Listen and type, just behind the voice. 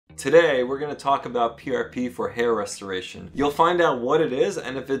Today, we're going to talk about PRP for hair restoration. You'll find out what it is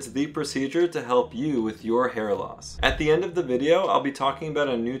and if it's the procedure to help you with your hair loss. At the end of the video, I'll be talking about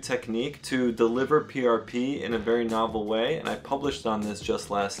a new technique to deliver PRP in a very novel way, and I published on this just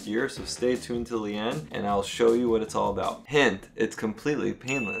last year, so stay tuned till the end and I'll show you what it's all about. Hint, it's completely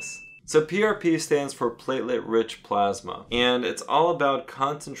painless. So PRP stands for platelet-rich plasma, and it's all about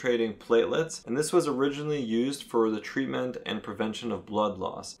concentrating platelets, and this was originally used for the treatment and prevention of blood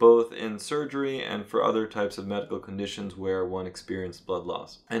loss, both in surgery and for other types of medical conditions where one experienced blood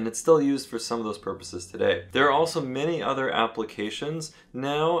loss. And it's still used for some of those purposes today. There are also many other applications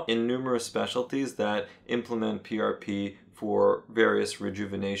now in numerous specialties that implement PRP for various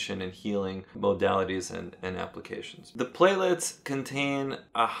rejuvenation and healing modalities and applications. The platelets contain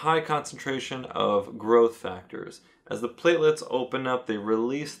a high concentration of growth factors. As the platelets open up, they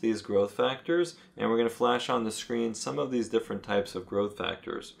release these growth factors, and we're going to flash on the screen some of these different types of growth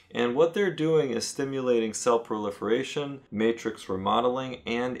factors. And what they're doing is stimulating cell proliferation, matrix remodeling,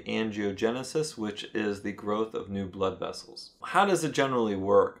 and angiogenesis, which is the growth of new blood vessels. How does it generally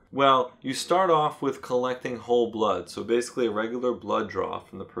work? Well, you start off with collecting whole blood, so basically a regular blood draw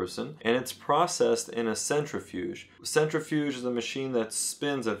from the person, and it's processed in a centrifuge. A centrifuge is a machine that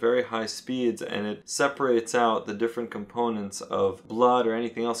spins at very high speeds, and it separates out the different components of blood or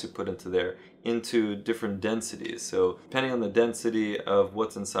anything else you put into there into different densities. So depending on the density of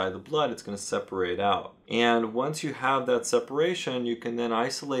what's inside the blood, it's going to separate out. And once you have that separation, you can then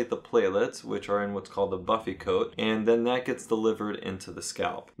isolate the platelets, which are in what's called the buffy coat, and then that gets delivered into the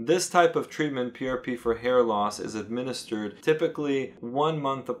scalp. This type of treatment, PRP for hair loss, is administered typically 1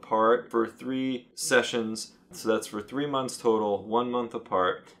 month apart for 3 sessions. So that's for 3 months total, 1 month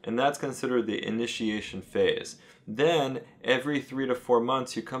apart, and that's considered the initiation phase. Then every 3 to 4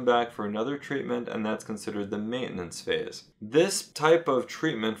 months you come back for another treatment, and that's considered the maintenance phase. This type of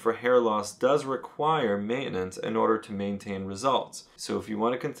treatment for hair loss does require maintenance in order to maintain results. So if you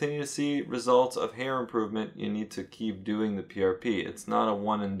want to continue to see results of hair improvement, you need to keep doing the PRP. It's not a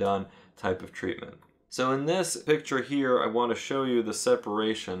one and done type of treatment. So in this picture here, I want to show you the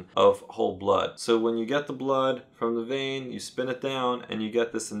separation of whole blood. So when you get the blood from the vein, you spin it down and you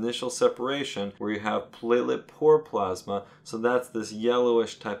get this initial separation where you have platelet-poor plasma. So that's this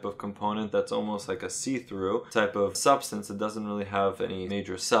yellowish type of component that's almost like a see-through type of substance. It doesn't really have any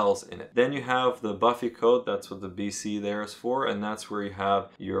major cells in it. Then you have the buffy coat, that's what the BC there is for, and that's where you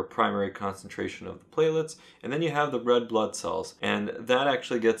have your primary concentration of the platelets. And then you have the red blood cells, and that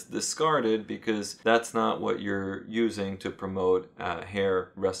actually gets discarded because that's not what you're using to promote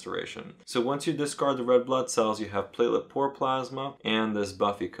hair restoration. So once you discard the red blood cells, you have platelet-poor plasma and this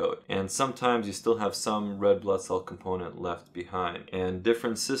buffy coat. And sometimes you still have some red blood cell component left behind. And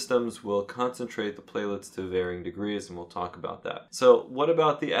different systems will concentrate the platelets to varying degrees, and we'll talk about that. So what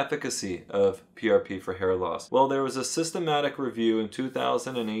about the efficacy of PRP for hair loss? Well, there was a systematic review in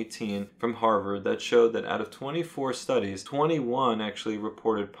 2018 from Harvard that showed that out of 24 studies, 21 actually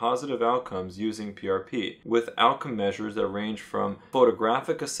reported positive outcomes using PRP, with outcome measures that range from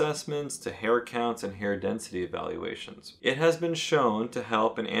photographic assessments to hair counts and hair density evaluations. It has been shown to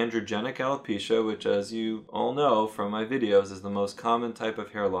help in androgenic alopecia, which, as you all know from my videos, is the most common type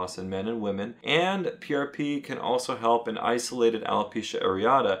of hair loss in men and women, and PRP can also help in isolated alopecia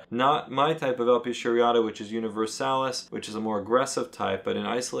areata, not my type of alopecia areata, which is universalis, which is a more aggressive type, but in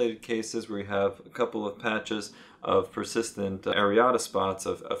isolated cases where you have a couple of patches of persistent areata spots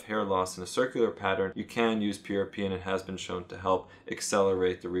of hair loss in a circular pattern, you can use PRP, and it has been shown to help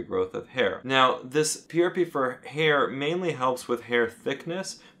accelerate the regrowth of hair. Now, this PRP for hair mainly helps with hair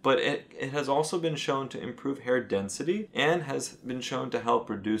thickness, but it has also been shown to improve hair density and has been shown to help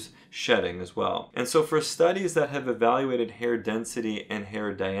reduce shedding as well. And so for studies that have evaluated hair density and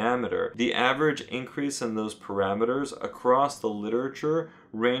hair diameter, the average increase in those parameters across the literature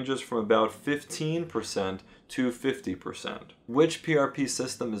ranges from about 15% to 50%. Which PRP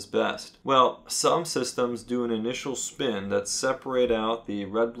system is best? Well, some systems do an initial spin that separate out the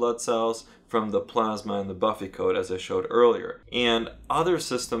red blood cells from the plasma and the buffy coat, as I showed earlier. And other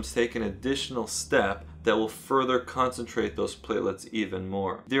systems take an additional step that will further concentrate those platelets even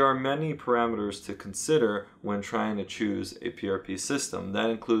more. There are many parameters to consider when trying to choose a PRP system. That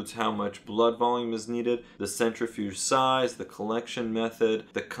includes how much blood volume is needed, the centrifuge size, the collection method,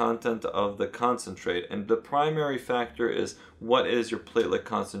 the content of the concentrate, and the primary factor is what is your platelet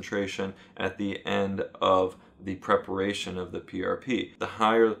concentration at the end of the preparation of the PRP. The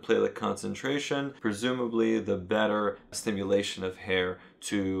higher the platelet concentration, presumably the better stimulation of hair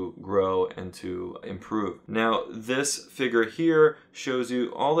to grow and to improve. Now, this figure here shows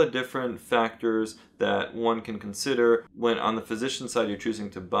you all the different factors that one can consider when on the physician side you're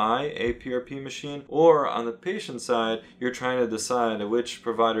choosing to buy a PRP machine, or on the patient side you're trying to decide which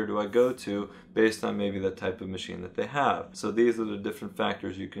provider do I go to based on maybe the type of machine that they have. So these are the different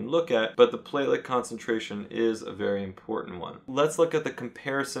factors you can look at, but the platelet concentration is a very important one. Let's look at the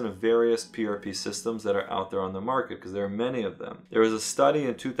comparison of various PRP systems that are out there on the market, because there are many of them. There was a study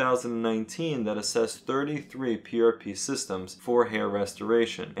in 2019 that assessed 33 PRP systems for hair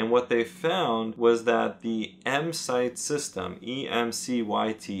restoration, and what they found was that the EMCYTE system,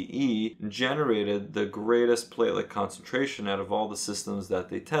 EMCYTE, generated the greatest platelet concentration out of all the systems that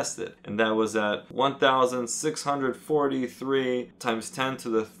they tested, and that was at 1,643 times 10 to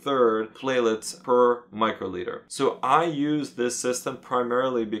the third platelets per microliter. So I use this system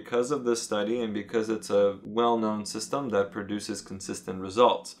primarily because of this study and because it's a well-known system that produces consistent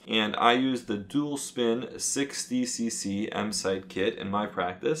results. And I use the dual spin 60cc EMCYTE kit in my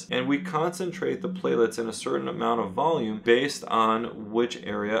practice, and we concentrate the platelets in a certain amount of volume based on which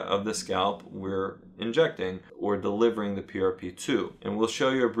area of the scalp we're injecting or delivering the PRP to. And we'll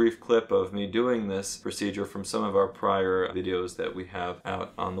show you a brief clip of me doing this procedure from some of our prior videos that we have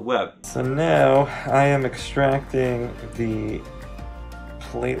out on the web. So now I am extracting the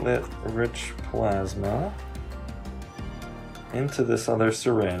platelet-rich plasma into this other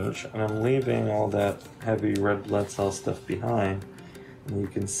syringe, and I'm leaving all that heavy red blood cell stuff behind. And you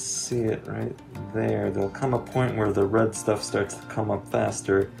can see it right there. There'll come a point where the red stuff starts to come up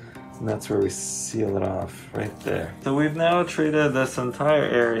faster, and that's where we seal it off, right there. So we've now treated this entire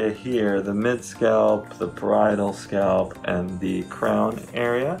area here, the mid-scalp, the parietal scalp, and the crown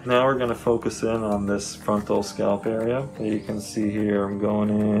area. Now we're going to focus in on this frontal scalp area. So you can see here I'm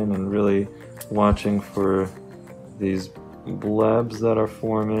going in and really watching for these blebs that are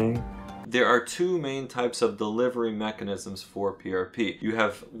forming. There are two main types of delivery mechanisms for PRP. You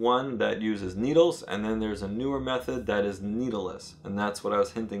have one that uses needles, and then there's a newer method that is needleless, and that's what I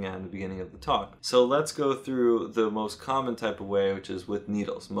was hinting at in the beginning of the talk. So let's go through the most common type of way, which is with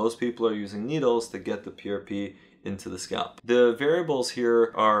needles. Most people are using needles to get the PRP into the scalp. The variables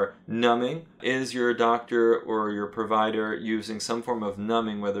here are numbing. Is your doctor or your provider using some form of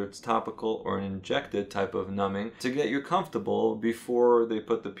numbing, whether it's topical or an injected type of numbing, to get you comfortable before they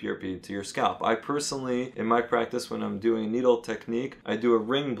put the PRP into your scalp? I personally, in my practice, when I'm doing needle technique, I do a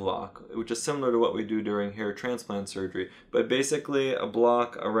ring block, which is similar to what we do during hair transplant surgery, but basically a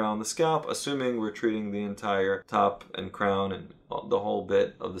block around the scalp, assuming we're treating the entire top and crown and the whole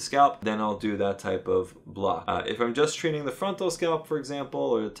bit of the scalp, then I'll do that type of block. If I'm just treating the frontal scalp, for example,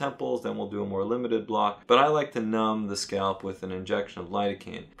 or the temples, then we'll do a more limited block. But I like to numb the scalp with an injection of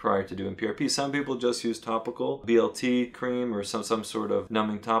lidocaine prior to doing PRP. Some people just use topical BLT cream or some sort of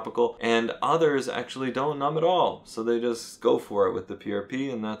numbing topical, and others actually don't numb at all. So they just go for it with the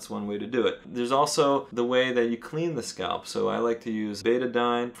PRP, and that's one way to do it. There's also the way that you clean the scalp. So I like to use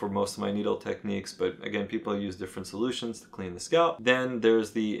betadine for most of my needle techniques, but again, people use different solutions to clean the scalp. Then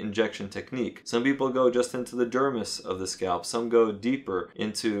there's the injection technique. Some people go just into the dermis of the scalp. Some go deeper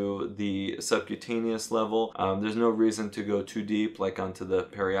into the subcutaneous level. There's no reason to go too deep, like onto the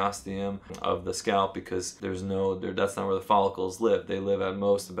periosteum of the scalp, because that's not where the follicles live. They live at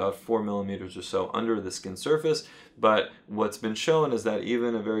most about 4 millimeters or so under the skin surface. But what's been shown is that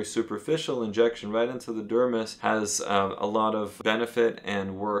even a very superficial injection right into the dermis has a lot of benefit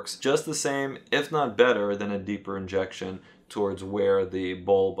and works just the same, if not better, than a deeper injection towards where the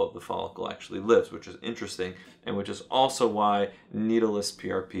bulb of the follicle actually lives, which is interesting, and which is also why needleless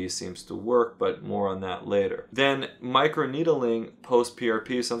PRP seems to work, but more on that later. Then microneedling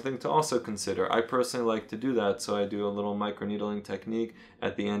post-PRP is something to also consider. I personally like to do that, so I do a little microneedling technique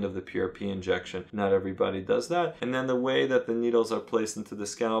at the end of the PRP injection. Not everybody does that. And then the way that the needles are placed into the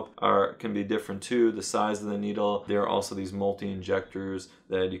scalp can be different too. The size of the needle. There are also these multi-injectors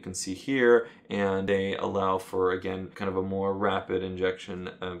that you can see here, and they allow for, again, kind of a more rapid injection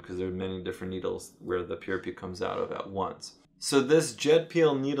because there are many different needles where the PRP comes out of at once. So this jet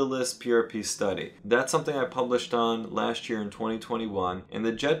peel needleless PRP study, that's something I published on last year in 2021. And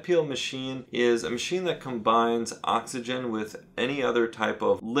the jet peel machine is a machine that combines oxygen with any other type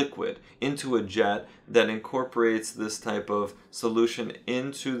of liquid into a jet that incorporates this type of solution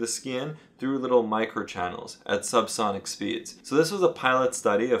into the skin through little microchannels at subsonic speeds. So this was a pilot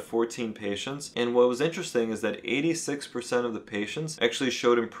study of 14 patients, and what was interesting is that 86% of the patients actually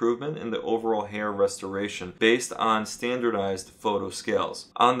showed improvement in the overall hair restoration based on standardized photo scales.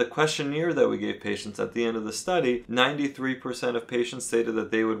 On the questionnaire that we gave patients at the end of the study, 93% of patients stated that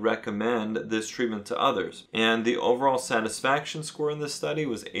they would recommend this treatment to others, and the overall satisfaction score in this study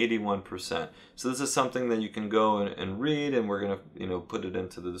was 81%. So this is something that you can go and read, and we're going to put it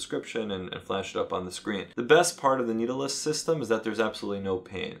into the description and flash it up on the screen. The best part of the needleless system is that there's absolutely no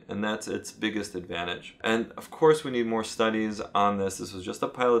pain, and that's its biggest advantage. And of course we need more studies on this. This was just a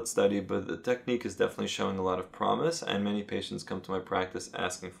pilot study, but the technique is definitely showing a lot of promise, and many patients come to my practice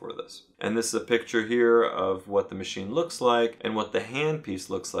asking for this. And this is a picture here of what the machine looks like and what the handpiece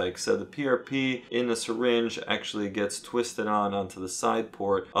looks like. So the PRP in the syringe actually gets twisted onto the side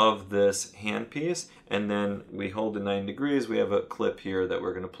port of this handpiece, and then we hold it 90 degrees. We have a clip here that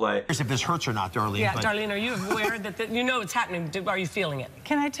we're going to play. If this hurts or not, Darlene. Yeah, Darlene, are you aware that you know it's happening? Are you feeling it?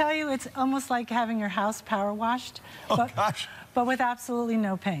 Can I tell you, it's almost like having your house power washed. Oh, gosh. But with absolutely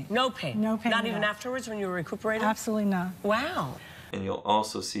no pain. No pain? No pain. Not even afterwards when you were recuperating? Absolutely not. Wow. And you'll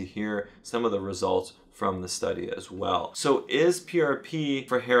also see here some of the results from the study as well. So is PRP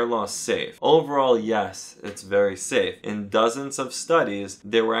for hair loss safe? Overall, yes, it's very safe. In dozens of studies,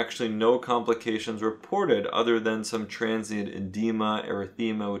 there were actually no complications reported other than some transient edema,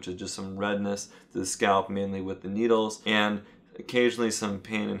 erythema, which is just some redness to the scalp, mainly with the needles, and occasionally some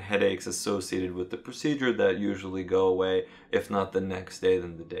pain and headaches associated with the procedure that usually go away, if not the next day,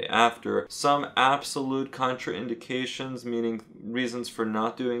 then the day after. Some absolute contraindications, meaning reasons for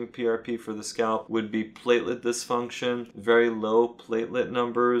not doing PRP for the scalp, would be platelet dysfunction, very low platelet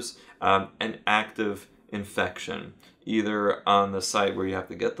numbers, and active infection, either on the site where you have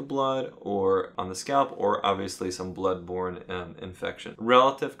to get the blood or on the scalp, or obviously some blood-borne infection.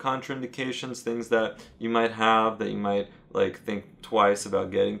 Relative contraindications, things that you might have that you might think twice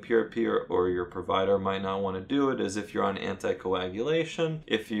about getting PRP, or your provider might not want to do it, is if you're on anticoagulation,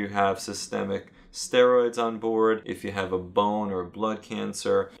 if you have systemic steroids on board, if you have a bone or blood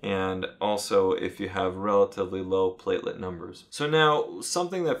cancer, and also if you have relatively low platelet numbers. So now,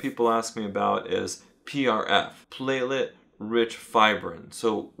 something that people ask me about is PRF, platelet-rich fibrin.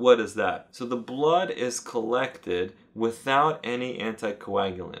 So what is that? So the blood is collected without any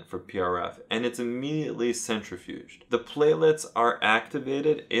anticoagulant for PRF, and it's immediately centrifuged. The platelets are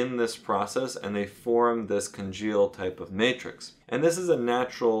activated in this process, and they form this congeal type of matrix. And this is a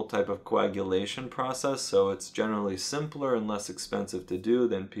natural type of coagulation process, so it's generally simpler and less expensive to do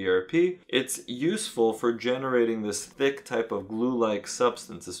than PRP. It's useful for generating this thick type of glue-like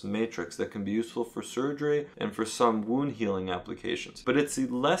substance, this matrix, that can be useful for surgery and for some wound healing applications. But it's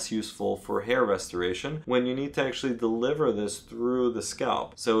less useful for hair restoration when you need to actually deliver this through the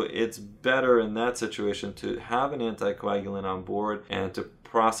scalp. So it's better in that situation to have an anticoagulant on board and to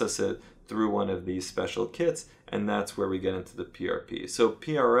process it through one of these special kits, and that's where we get into the PRP. So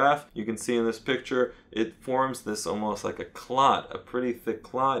PRF, you can see in this picture, it forms this almost like a clot, a pretty thick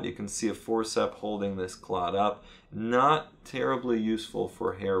clot. You can see a forceps holding this clot up. Not terribly useful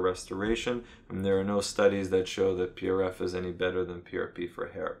for hair restoration, and there are no studies that show that PRF is any better than PRP for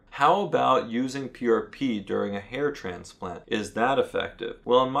hair. How about using PRP during a hair transplant? Is that effective?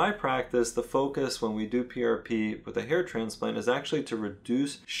 Well, in my practice, the focus when we do PRP with a hair transplant is actually to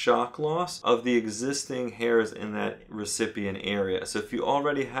reduce shock loss of the existing hairs in that recipient area. So if you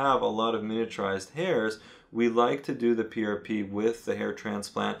already have a lot of miniaturized hairs, we like to do the PRP with the hair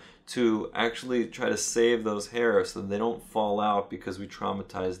transplant to actually try to save those hairs so that they don't fall out because we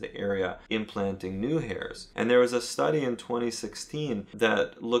traumatize the area implanting new hairs. And there was a study in 2016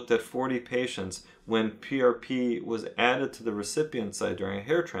 that looked at 40 patients when PRP was added to the recipient site during a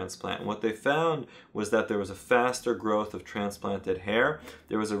hair transplant. And what they found was that there was a faster growth of transplanted hair.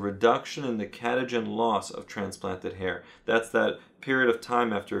 There was a reduction in the catagen loss of transplanted hair. That's that period of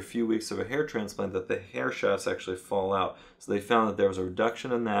time after a few weeks of a hair transplant that the hair shafts actually fall out. So they found that there was a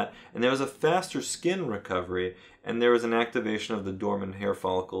reduction in that, and there was a faster skin recovery, and there was an activation of the dormant hair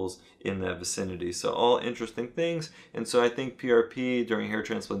follicles in that vicinity. So all interesting things, and so I think PRP during hair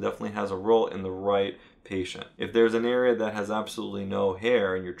transplant definitely has a role in the right patient. If there's an area that has absolutely no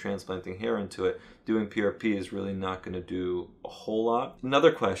hair and you're transplanting hair into it, doing PRP is really not going to do a whole lot.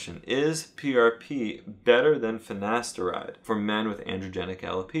 Another question, is PRP better than Finasteride for men with androgenic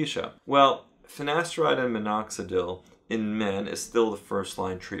alopecia? Well, Finasteride and minoxidil in men is still the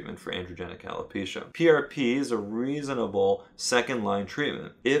first-line treatment for androgenic alopecia. PRP is a reasonable second-line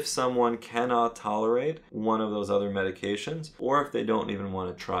treatment if someone cannot tolerate one of those other medications, or if they don't even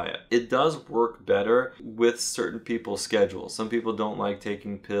want to try it. It does work better with certain people's schedules. Some people don't like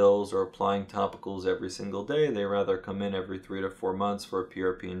taking pills or applying topicals every single day. They rather come in every 3 to 4 months for a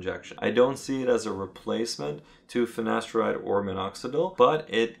PRP injection. I don't see it as a replacement to finasteride or minoxidil, but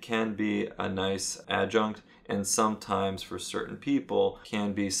it can be a nice adjunct, and sometimes for certain people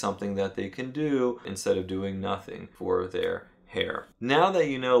can be something that they can do instead of doing nothing for their hair. Now that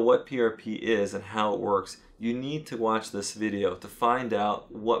you know what PRP is and how it works, you need to watch this video to find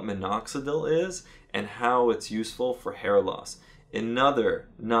out what minoxidil is and how it's useful for hair loss. Another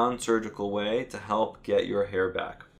non-surgical way to help get your hair back.